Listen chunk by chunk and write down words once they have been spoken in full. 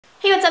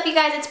Hey, what's up you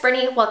guys? It's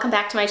Britany. Welcome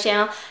back to my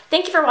channel.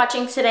 Thank you for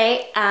watching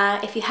today.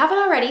 If you haven't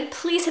already,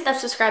 please hit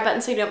that subscribe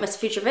button so you don't miss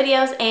future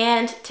videos.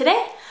 And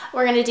today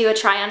we're going to do a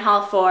try-on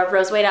haul for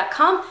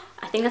ROSEWE.com.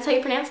 I think that's how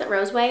you pronounce it,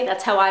 ROSEWE.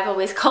 That's how I've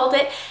always called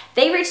it.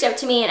 They reached out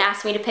to me and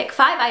asked me to pick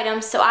 5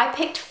 items, so I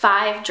picked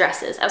 5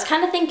 dresses. I was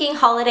kind of thinking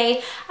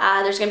holiday,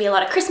 there's going to be a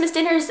lot of Christmas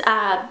dinners,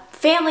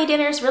 family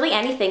dinners, really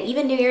anything,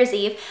 even New Year's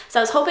Eve. So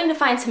I was hoping to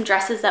find some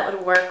dresses that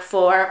would work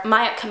for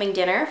my upcoming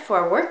dinner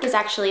for work is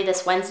actually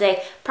this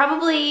Wednesday.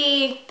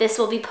 Probably this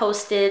will be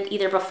posted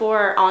either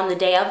before or on the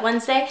day of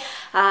Wednesday.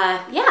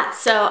 Yeah,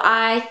 so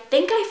I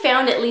think I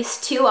found at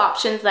least 2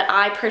 options that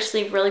I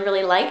personally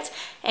really liked,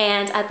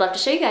 and I'd love to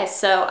show you guys.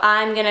 So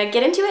I'm gonna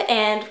get into it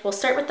and we'll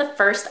start with the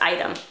first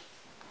item.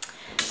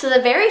 So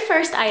the very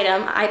first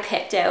item I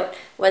picked out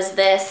was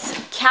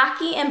this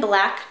khaki and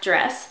black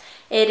dress.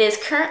 It is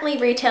currently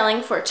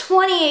retailing for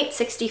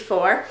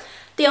 $28.64.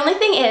 The only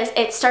thing is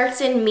it starts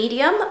in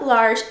medium,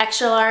 large,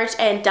 extra large,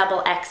 and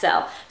double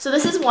XL. So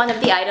this is one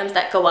of the items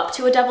that go up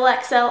to a double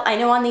XL. I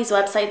know on these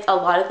websites a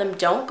lot of them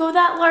don't go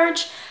that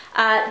large.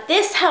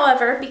 This,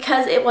 however,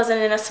 because it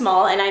wasn't in a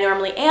small, and I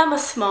normally am a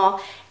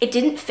small, it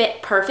didn't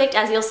fit perfect.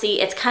 As you'll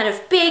see, it's kind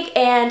of big,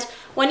 and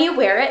when you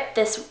wear it,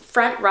 this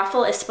front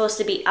ruffle is supposed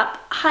to be up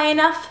high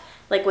enough,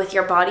 like with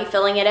your body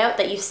filling it out,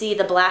 that you see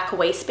the black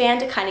waistband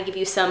to kind of give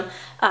you some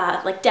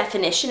like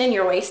definition in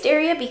your waist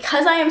area.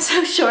 Because I am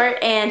so short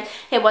and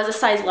it was a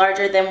size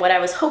larger than what I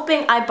was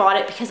hoping, I bought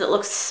it because it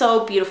looks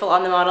so beautiful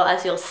on the model,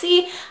 as you'll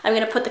see. I'm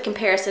gonna put the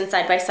comparison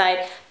side by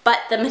side, but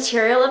the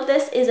material of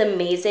this is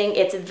amazing.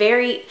 It's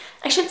very,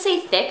 I shouldn't say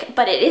thick,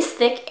 but it is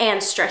thick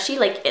and stretchy.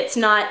 Like, it's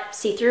not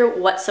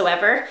see-through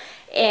whatsoever.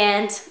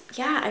 And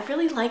yeah, I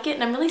really like it,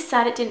 and I'm really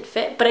sad it didn't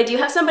fit, but I do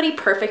have somebody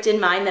perfect in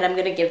mind that I'm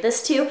gonna give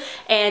this to,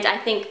 and I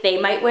think they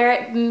might wear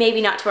it,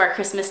 maybe not to our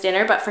Christmas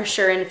dinner, but for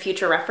sure in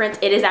future reference.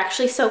 It is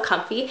actually so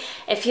comfy.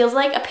 It feels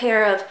like a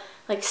pair of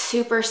like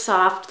super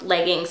soft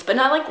leggings, but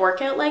not like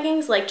workout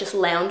leggings, like just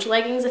lounge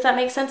leggings, if that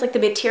makes sense. Like, the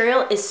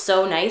material is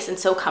so nice and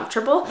so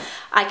comfortable.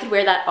 I could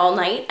wear that all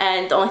night,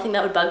 and the only thing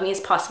that would bug me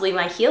is possibly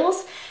my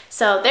heels.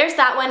 So there's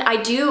that one.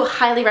 I do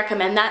highly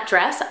recommend that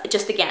dress.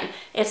 Just again,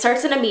 it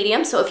starts in a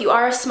medium, so if you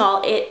are a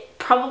small, it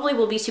probably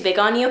will be too big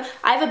on you.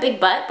 I have a big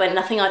butt, but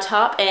nothing on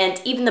top,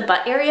 and even the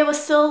butt area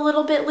was still a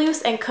little bit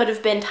loose and could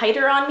have been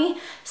tighter on me.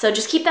 So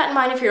just keep that in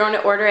mind if you're going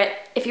to order it.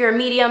 If you're a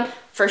medium,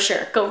 for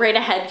sure, go right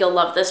ahead. You'll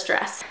love this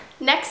dress.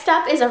 Next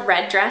up is a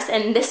red dress,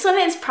 and this one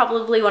is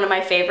probably one of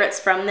my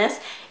favorites from this.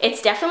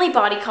 It's definitely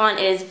bodycon.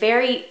 It is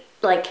very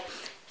like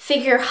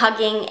figure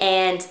hugging,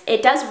 and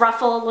it does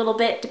ruffle a little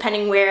bit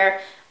depending where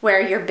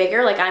you're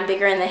bigger. Like, I'm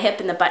bigger in the hip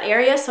and the butt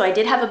area, so I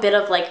did have a bit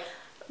of like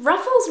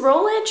ruffles,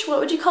 rollage, what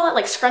would you call it?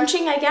 Like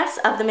scrunching, I guess,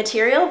 of the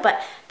material,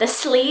 but the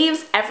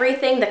sleeves,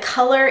 everything, the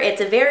color,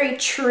 it's a very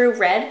true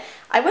red.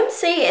 I wouldn't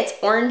say it's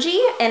orangey,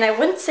 and I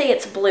wouldn't say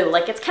it's blue.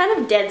 Like, it's kind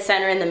of dead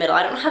center in the middle.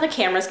 I don't know how the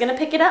camera's gonna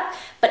pick it up,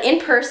 but in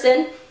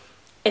person,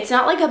 it's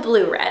not like a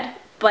blue red,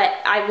 but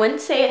I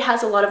wouldn't say it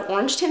has a lot of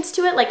orange tints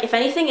to it. Like, if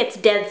anything, it's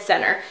dead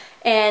center.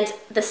 And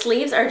the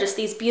sleeves are just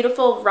these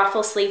beautiful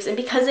ruffle sleeves, and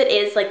because it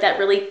is like that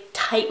really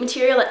tight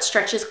material that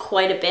stretches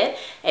quite a bit,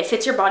 it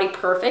fits your body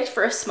perfect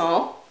for a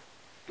small.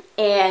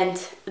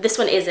 And this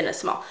one is in a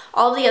small.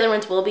 All the other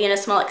ones will be in a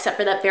small except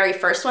for that very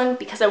first one.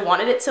 Because I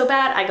wanted it so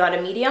bad, I got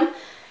a medium.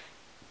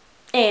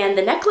 And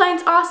the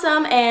neckline's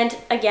awesome, and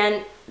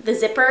again, the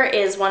zipper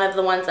is one of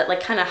the ones that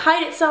like kind of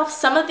hide itself.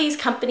 Some of these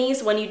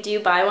companies, when you do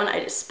buy one,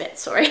 I just spit,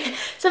 sorry.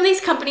 Some of these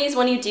companies,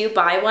 when you do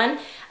buy one,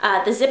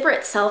 the zipper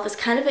itself is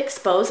kind of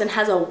exposed and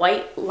has a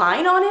white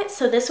line on it.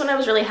 So this one, I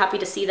was really happy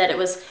to see that it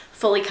was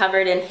fully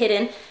covered and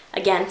hidden.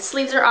 Again,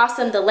 sleeves are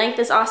awesome, the length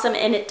is awesome,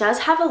 and it does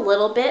have a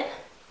little bit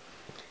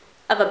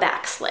of a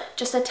back slit,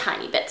 just a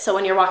tiny bit. So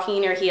when you're walking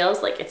in your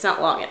heels, like, it's not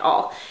long at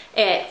all.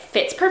 It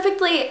fits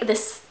perfectly.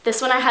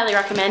 This one I highly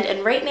recommend,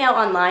 and right now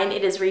online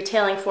it is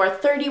retailing for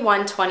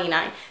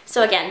 $31.29.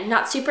 So again,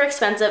 not super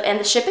expensive, and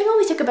the shipping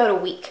only took about a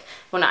week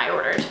when I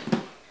ordered.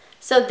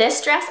 So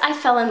this dress I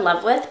fell in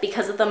love with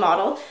because of the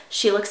model.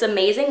 She looks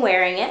amazing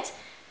wearing it.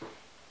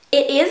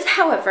 It is,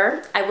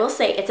 however, I will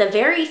say, it's a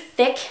very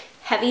thick,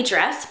 heavy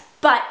dress,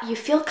 but you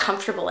feel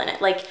comfortable in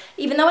it. Like,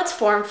 even though it's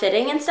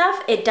form-fitting and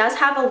stuff, it does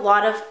have a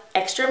lot of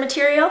extra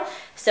material,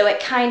 so it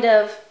kind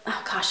of,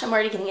 oh gosh, I'm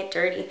already getting it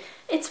dirty.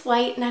 It's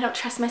white, and I don't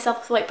trust myself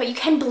with white, but you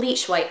can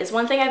bleach white is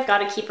one thing I've got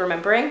to keep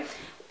remembering.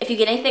 If you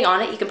get anything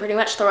on it, you can pretty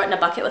much throw it in a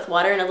bucket with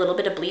water and a little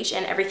bit of bleach,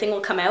 and everything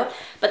will come out.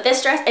 But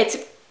this dress,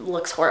 it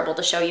looks horrible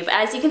to show you, but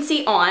as you can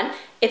see on,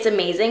 it's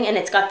amazing, and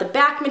it's got the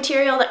back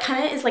material that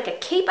kind of is like a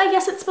cape, I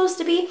guess it's supposed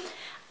to be.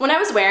 When I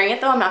was wearing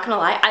it though, I'm not gonna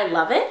lie, I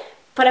love it.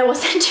 But I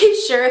wasn't too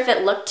sure if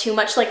it looked too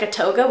much like a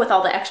toga with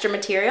all the extra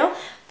material.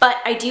 But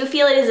I do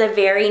feel it is a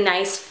very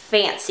nice,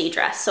 fancy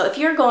dress. So if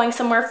you're going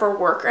somewhere for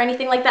work or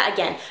anything like that,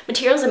 again,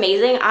 material's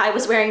amazing. I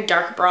was wearing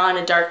dark bra and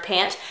a dark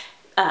pant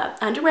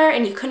underwear,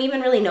 and you couldn't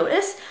even really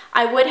notice.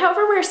 I would,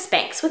 however, wear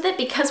Spanx with it,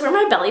 because where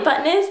my belly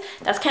button is,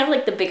 that's kind of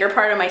like the bigger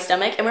part of my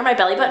stomach, and where my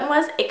belly button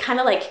was, it kind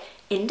of like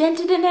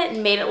indented in it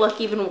and made it look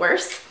even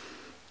worse.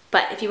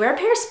 But if you wear a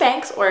pair of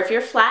Spanx, or if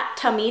you're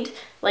flat-tummied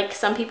like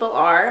some people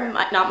are,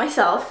 not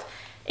myself,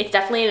 it's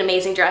definitely an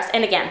amazing dress.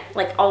 And again,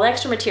 like all the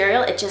extra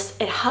material, it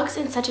hugs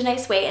in such a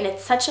nice way, and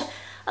it's such a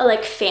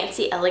like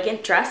fancy,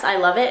 elegant dress. I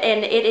love it,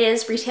 and it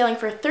is retailing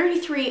for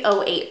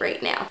 $33.08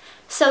 right now.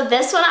 So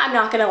this one, I'm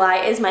not gonna lie,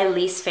 is my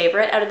least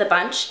favorite out of the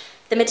bunch.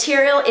 The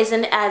material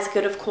isn't as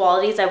good of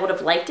quality as I would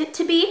have liked it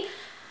to be.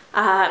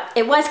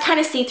 It was kind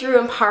of see-through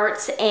in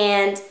parts,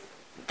 and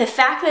the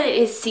fact that it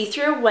is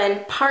see-through,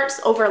 when parts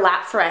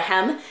overlap for a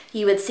hem,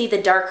 you would see the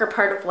darker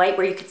part of white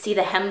where you could see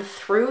the hem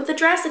through the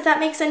dress, if that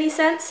makes any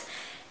sense.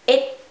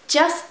 It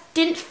just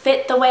didn't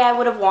fit the way I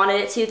would have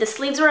wanted it to. The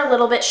sleeves were a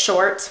little bit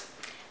short.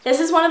 This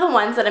is one of the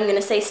ones that I'm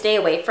gonna say stay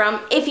away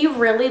from. If you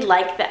really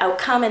like the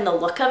outcome and the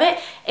look of it,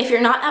 if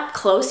you're not up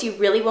close, you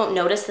really won't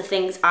notice the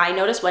things I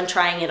noticed when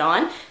trying it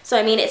on. So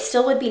I mean, it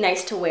still would be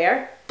nice to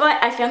wear,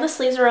 but I found the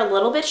sleeves were a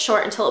little bit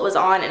short until it was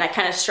on, and I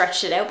kind of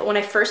stretched it out. But when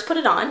I first put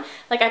it on,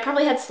 like I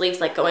probably had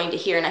sleeves like going to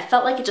here, and I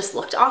felt like it just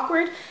looked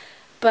awkward.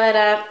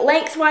 But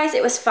lengthwise,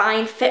 it was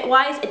fine.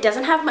 Fit-wise, it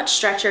doesn't have much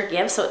stretch or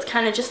give, so it's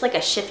kind of just like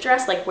a shift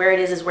dress, like where it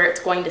is where it's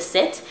going to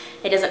sit.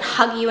 It doesn't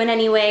hug you in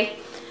any way.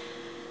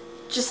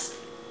 Just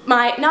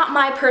not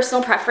my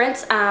personal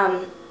preference.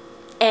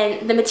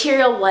 And the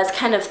material was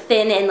kind of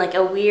thin and like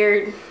a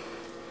weird,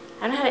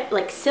 I don't know how to,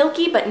 like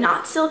silky but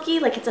not silky.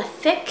 Like it's a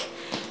thick,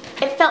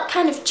 it felt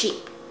kind of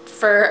cheap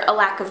for a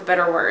lack of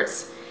better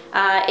words.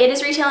 It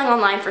is retailing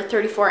online for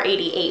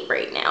 $34.88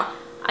 right now.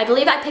 I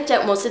believe I picked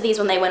out most of these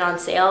when they went on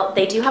sale.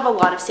 They do have a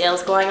lot of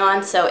sales going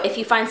on, so if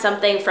you find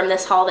something from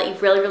this haul that you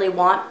really, really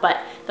want, but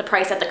the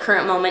price at the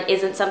current moment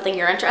isn't something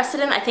you're interested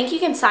in, I think you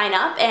can sign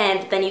up,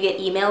 and then you get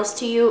emails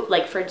to you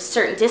like for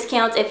certain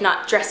discounts. If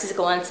not, dresses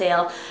go on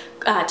sale,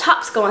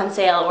 tops go on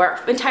sale, or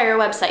entire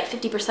website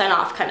 50%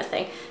 off kind of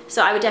thing.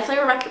 So I would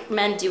definitely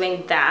recommend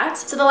doing that.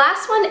 So the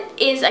last one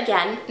is,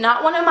 again,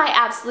 not one of my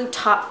absolute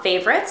top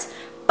favorites,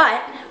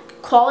 but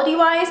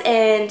quality-wise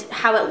and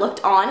how it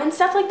looked on and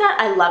stuff like that,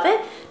 I love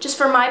it. Just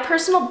for my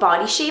personal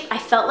body shape, I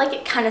felt like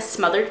it kind of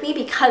smothered me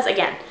because,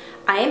 again,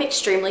 I am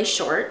extremely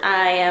short.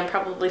 I am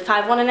probably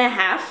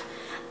 5'1½".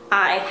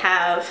 I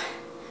have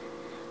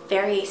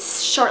very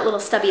short little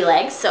stubby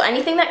legs, so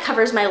anything that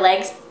covers my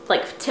legs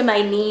like to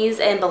my knees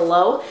and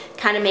below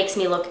kind of makes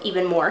me look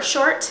even more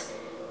short.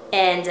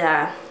 And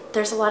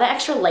there's a lot of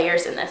extra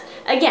layers in this.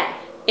 Again,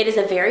 it is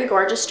a very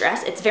gorgeous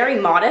dress. It's very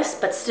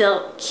modest, but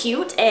still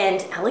cute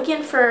and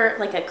elegant for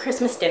like a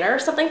Christmas dinner or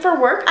something. For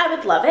work, I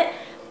would love it.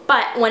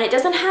 But when it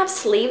doesn't have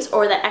sleeves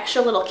or that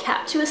extra little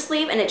cap to a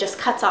sleeve and it just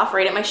cuts off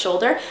right at my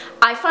shoulder,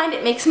 I find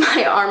it makes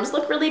my arms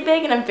look really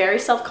big, and I'm very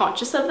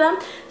self-conscious of them.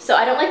 So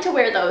I don't like to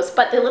wear those.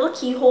 But the little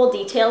keyhole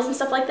details and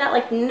stuff like that,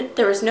 like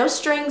there was no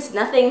strings,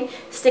 nothing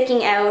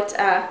sticking out.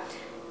 I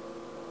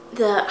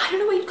don't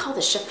know what you'd call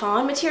the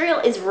chiffon material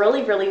is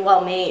really, really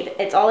well made.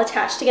 It's all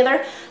attached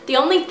together. The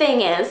only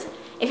thing is,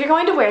 if you're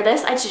going to wear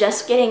this, I'd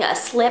suggest getting a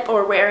slip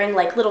or wearing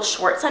like little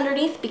shorts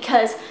underneath,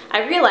 because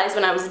I realized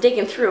when I was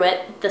digging through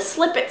it, the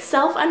slip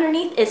itself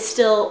underneath is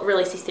still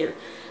really see-through.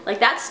 Like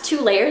that's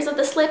 2 layers of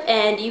the slip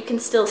and you can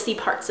still see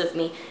parts of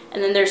me.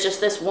 And then there's just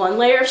this 1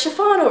 layer of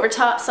chiffon over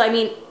top. So I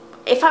mean,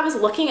 if I was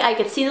looking, I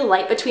could see the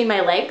light between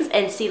my legs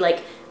and see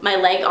like my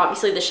leg,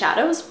 obviously the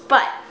shadows,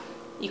 but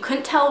you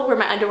couldn't tell where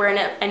my underwear and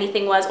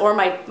anything was, or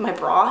my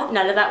bra.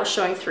 None of that was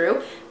showing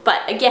through.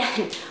 But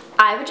again,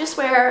 I would just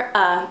wear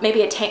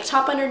maybe a tank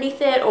top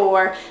underneath it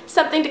or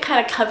something to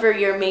kind of cover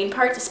your main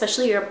parts,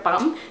 especially your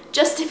bum,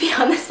 just to be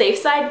on the safe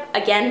side.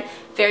 Again,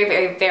 very,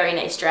 very, very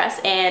nice dress.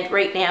 And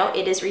right now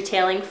it is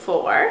retailing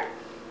for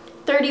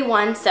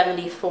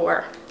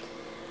 $31.74.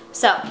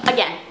 So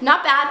again,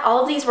 not bad.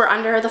 All of these were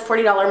under the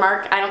 $40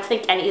 mark. I don't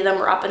think any of them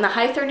were up in the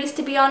high 30s,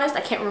 to be honest.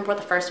 I can't remember what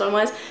the first one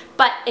was.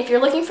 But if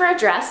you're looking for a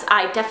dress,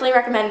 I definitely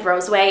recommend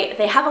ROSEWE.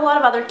 They have a lot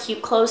of other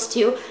cute clothes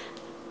too.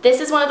 This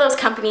is one of those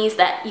companies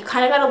that you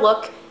kind of got to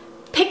look,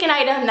 pick an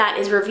item that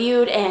is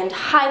reviewed and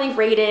highly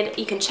rated.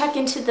 You can check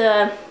into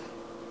the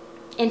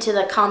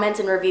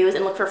comments and reviews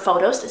and look for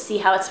photos to see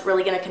how it's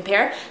really going to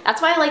compare.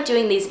 That's why I like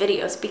doing these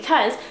videos,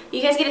 because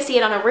you guys get to see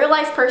it on a real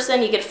life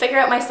person. You get to figure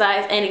out my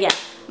size, and again,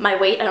 my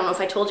weight. I don't know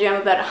if I told you,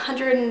 I'm about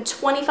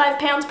 125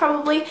 pounds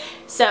probably.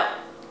 So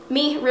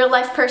me, real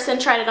life person,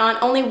 tried it on.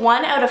 Only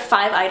 1 out of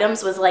 5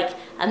 items was like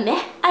a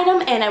meh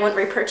item, and I wouldn't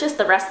repurchase.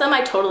 The rest of them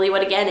I totally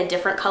would, again, in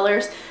different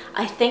colors.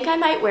 I think I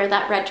might wear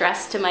that red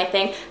dress to my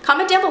thing.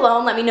 Comment down below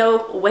and let me know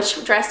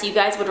which dress you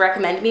guys would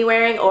recommend me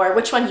wearing, or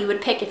which one you would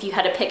pick if you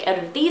had to pick out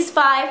of these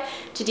 5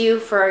 to do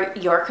for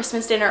your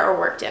Christmas dinner or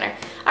work dinner.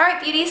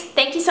 Alright beauties,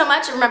 thank you so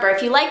much. Remember,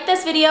 if you like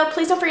this video,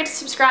 please don't forget to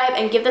subscribe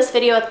and give this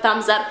video a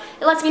thumbs up.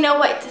 It lets me know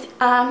what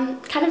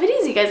kind of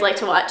videos you guys like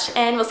to watch,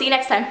 and we'll see you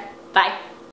next time. Bye.